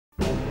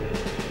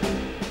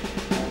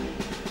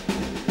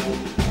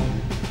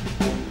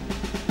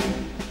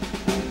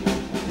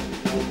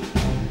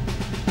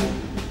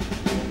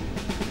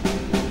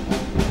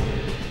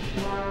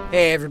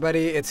Hey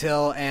everybody, it's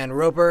Hill and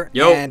Roper,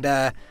 Yo.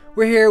 and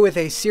we're here with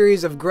a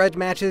series of Grudge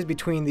matches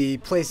between the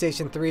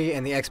PlayStation 3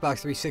 and the Xbox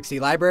 360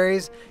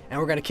 libraries, and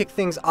we're going to kick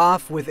things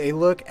off with a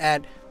look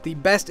at the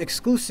best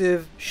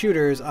exclusive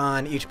shooters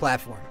on each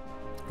platform.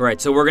 All right,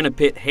 so we're going to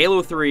pit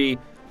Halo 3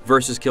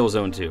 versus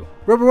Killzone 2.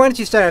 Roper, why don't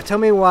you start off? Tell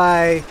me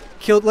why...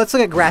 Let's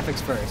look at graphics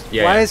first.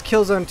 Why is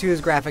Killzone 2's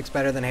graphics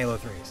better than Halo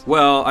 3's?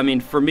 Well, I mean,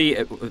 for me,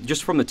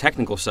 just from the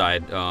technical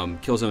side,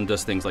 Killzone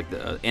does things like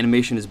the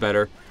animation is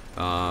better.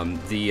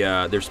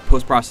 There's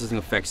post-processing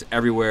effects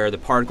everywhere. The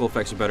particle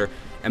effects are better.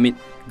 I mean,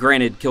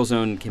 granted,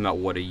 Killzone came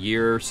out a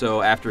year or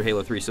so after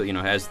Halo 3, so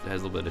has a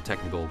little bit of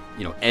technical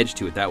edge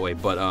to it that way.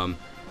 But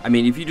I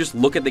mean, if you just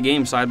look at the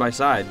game side by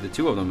side, the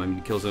two of them, I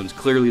mean, Killzone's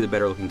clearly the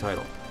better looking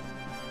title.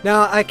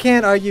 Now, I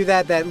can't argue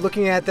that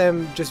looking at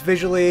them just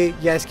visually,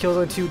 yes,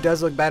 Killzone 2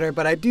 does look better,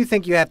 but I do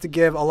think you have to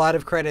give a lot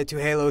of credit to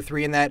Halo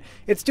 3 in that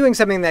it's doing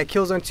something that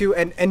Killzone 2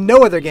 and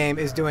no other game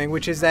is doing,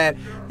 which is that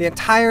the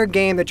entire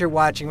game that you're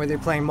watching, whether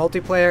you're playing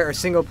multiplayer or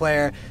single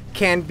player,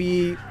 can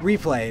be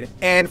replayed,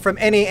 and from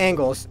any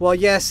angles. Well,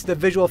 yes, the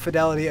visual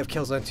fidelity of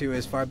Killzone 2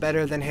 is far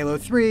better than Halo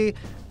 3.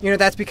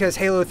 That's because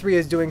Halo 3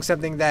 is doing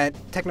something that,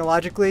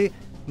 technologically,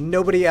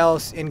 nobody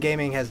else in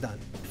gaming has done.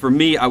 For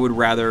me, I would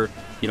rather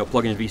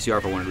plug in a VCR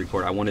if I want to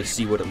record. I want to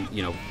see I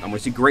want to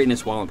see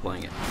greatness while I'm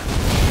playing it.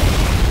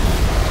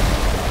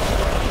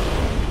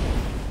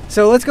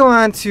 So let's go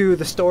on to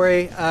the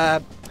story.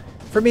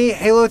 For me,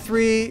 Halo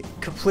 3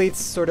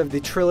 completes sort of the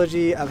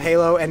trilogy of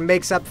Halo and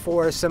makes up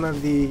for some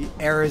of the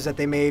errors that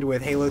they made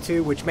with Halo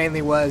 2, which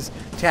mainly was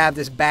to have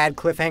this bad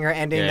cliffhanger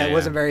ending that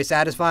wasn't very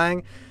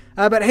satisfying.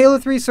 But Halo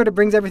 3 sort of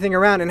brings everything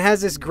around and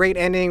has this great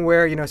ending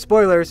where,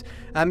 spoilers,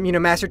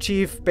 Master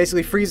Chief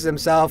basically freezes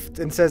himself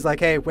and says, like,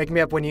 hey, wake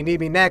me up when you need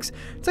me next.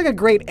 It's like a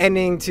great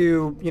ending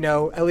to,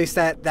 at least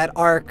that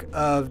arc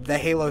of the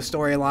Halo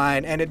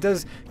storyline. And it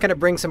does kind of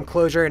bring some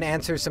closure and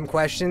answer some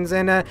questions.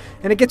 And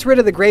it gets rid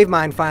of the grave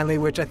mine finally,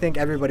 which I think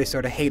everybody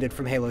sort of hated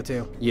from Halo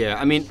 2. Yeah,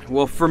 I mean,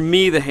 well, for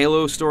me, the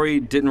Halo story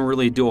didn't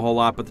really do a whole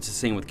lot, but it's the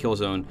same with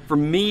Killzone. For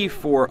me,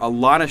 for a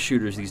lot of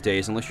shooters these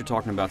days, unless you're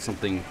talking about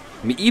something,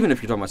 I mean, even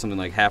if you're talking about something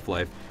like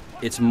Half-Life,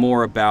 it's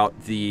more about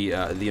the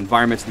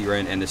environments that you're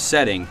in and the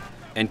setting.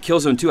 And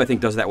Killzone 2, I think,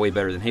 does that way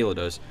better than Halo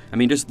does. I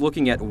mean, just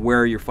looking at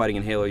where you're fighting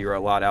in Halo, you're a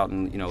lot out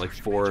in, like,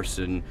 forest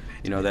and,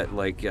 that,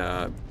 like,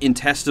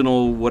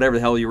 intestinal, whatever the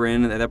hell you're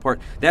in, that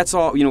part. That's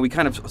all, we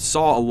kind of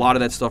saw a lot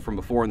of that stuff from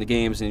before in the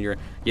games, and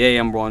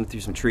I'm running through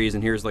some trees,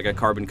 and here's, like, a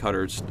carbon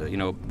cutter,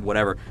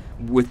 whatever.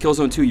 With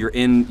Killzone 2, you're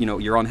in,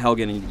 you're on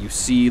Helgen, and you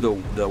see the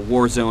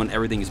war zone,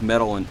 everything is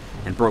metal and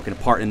broken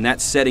apart, and that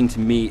setting, to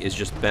me, is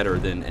just better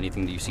than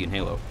anything that you see in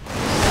Halo.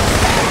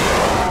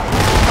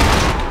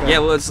 Yeah,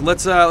 well,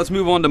 let's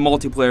move on to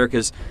multiplayer,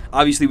 because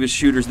obviously with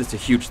shooters, that's a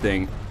huge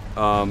thing.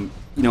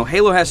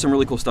 Halo has some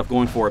really cool stuff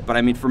going for it, but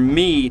I mean, for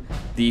me,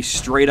 the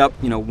straight up,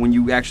 when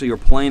you actually are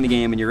playing the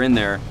game and you're in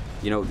there,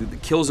 the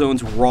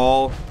Killzone's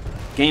raw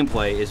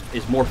gameplay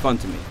is more fun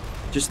to me.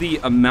 Just the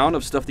amount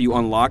of stuff that you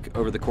unlock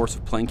over the course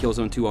of playing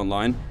Killzone 2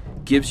 online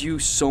gives you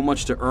so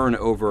much to earn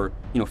over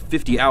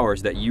 50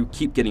 hours that you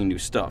keep getting new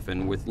stuff.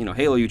 And with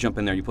Halo, you jump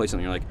in there, you play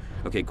something, you're like,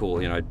 okay, cool,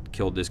 I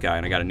killed this guy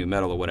and I got a new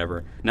medal or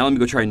whatever. Now let me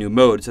go try a new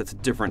mode. So that's a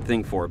different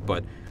thing for it.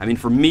 But I mean,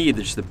 for me,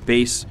 just the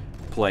base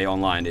play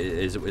online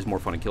is more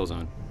fun in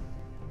Killzone.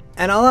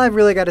 And all I've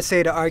really got to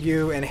say to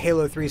argue in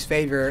Halo 3's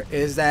favor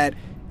is that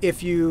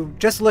if you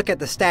just look at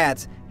the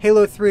stats,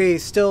 Halo 3,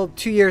 still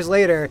 2 years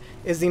later,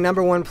 is the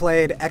 #1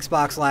 played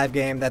Xbox Live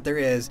game that there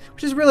is,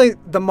 which is really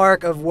the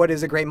mark of what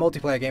is a great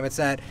multiplayer game. It's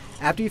that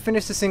after you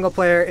finish the single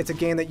player, it's a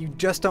game that you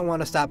just don't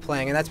want to stop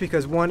playing, and that's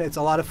because, one, it's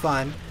a lot of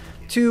fun.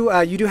 Two,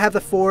 you do have the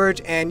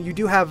Forge, and you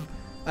do have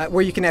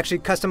where you can actually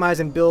customize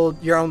and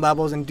build your own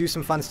levels and do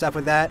some fun stuff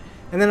with that.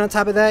 And then on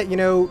top of that,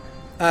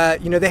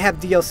 they have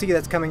DLC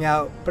that's coming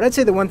out. But I'd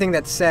say the one thing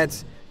that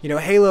sets,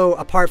 Halo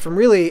apart from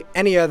really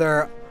any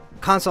other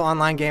console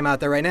online game out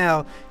there right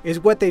now is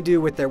what they do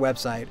with their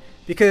website.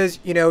 Because,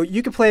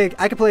 I could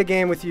play a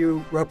game with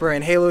you, Roper,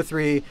 in Halo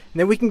 3, and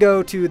then we can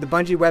go to the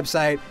Bungie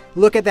website,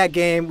 look at that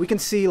game, we can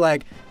see,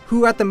 like,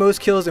 who got the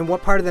most kills in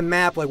what part of the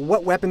map, like,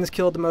 what weapons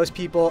killed the most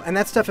people, and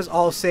that stuff is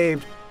all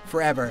saved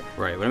forever.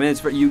 Right, but I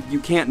mean, you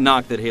can't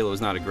knock that Halo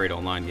is not a great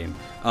online game.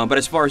 But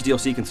as far as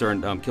DLC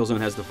concerned, Killzone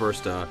has the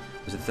first,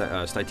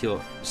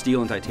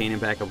 Steel and Titanium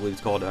pack, I believe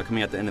it's called,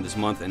 coming out at the end of this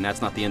month, and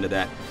that's not the end of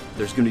that.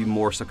 There's going to be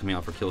more stuff coming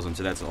out for Killzone,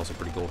 so that's also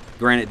pretty cool.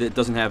 Granted, it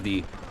doesn't have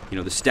the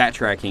the stat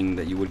tracking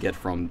that you would get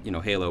from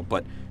Halo,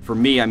 but for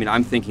me, I mean,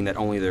 I'm thinking that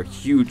only the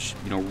huge,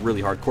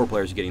 really hardcore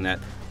players are getting that,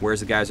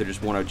 whereas the guys that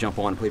just want to jump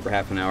on and play for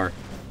half an hour,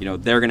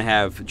 they're going to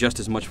have just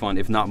as much fun,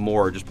 if not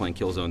more, just playing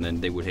Killzone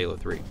than they would Halo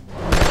 3.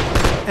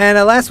 And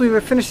lastly, we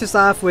finish this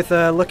off with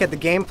a look at the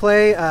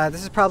gameplay.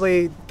 This is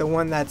probably the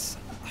one that's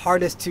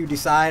hardest to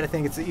decide. I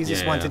think it's the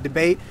easiest one to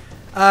debate.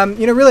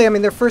 Really, I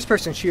mean, they're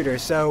first-person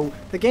shooters, so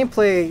the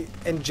gameplay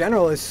in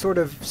general is sort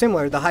of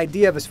similar. The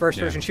idea of a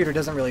first-person shooter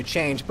doesn't really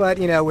change, but,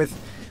 with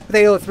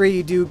Halo 3,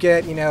 you do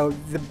get, the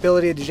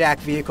ability to jack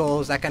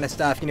vehicles, that kind of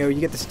stuff. You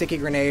get the sticky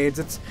grenades.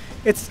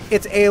 It's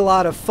a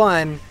lot of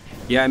fun.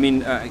 Yeah, I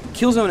mean,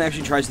 Killzone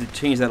actually tries to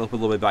change that up a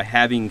little bit by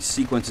having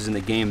sequences in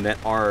the game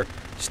that are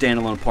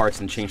standalone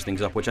parts and change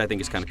things up, which I think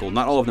is kind of cool.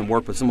 Not all of them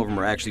work, but some of them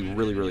are actually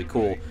really, really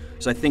cool.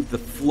 So I think the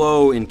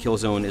flow in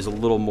Killzone is a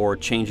little more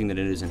changing than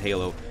it is in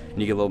Halo,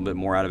 and you get a little bit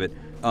more out of it.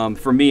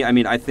 For me, I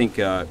mean, I think,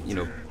 you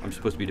know, I'm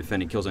supposed to be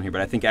defending Killzone here,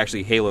 but I think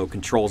actually Halo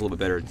controls a little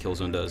bit better than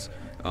Killzone does.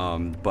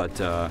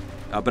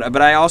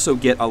 But I also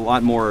get a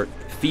lot more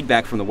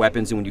feedback from the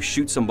weapons, and when you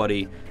shoot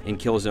somebody in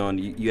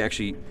Killzone, you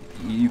actually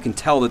can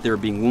tell that they're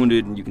being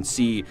wounded, and you can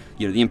see,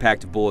 you know, the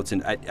impact of bullets,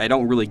 and I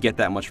don't really get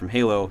that much from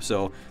Halo.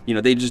 So, you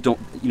know, they just don't,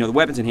 you know, the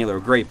weapons in Halo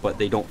are great, but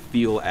they don't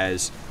feel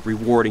as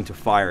rewarding to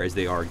fire as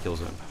they are in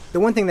Killzone.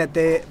 The one thing that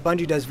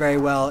Bungie does very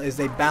well is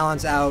they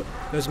balance out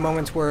those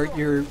moments where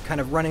you're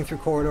kind of running through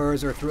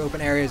corridors or through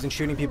open areas and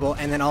shooting people,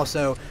 and then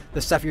also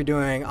the stuff you're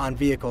doing on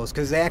vehicles,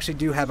 because they actually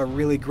do have a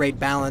really great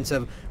balance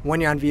of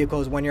when you're on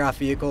vehicles, when you're off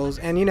vehicles,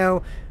 and, you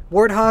know,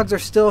 Warthogs are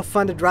still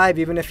fun to drive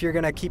even if you're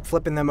going to keep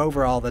flipping them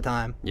over all the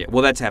time. Yeah,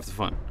 well, that's half the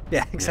fun.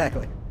 Yeah,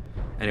 exactly.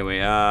 Yeah. Anyway,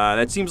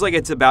 that seems like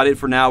it's about it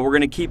for now. We're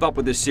going to keep up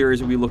with this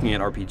series. We'll be looking at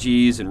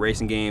RPGs and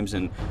racing games,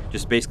 and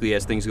just basically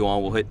as things go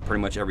on, we'll hit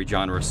pretty much every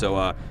genre.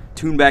 So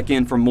tune back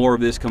in for more of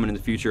this coming in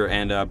the future.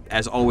 And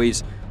as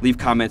always, leave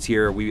comments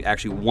here. We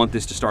actually want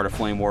this to start a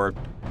flame war.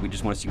 We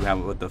just want to see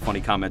what the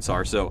funny comments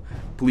are. So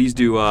please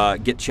do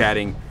get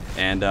chatting,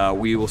 and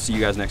we will see you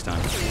guys next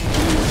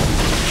time.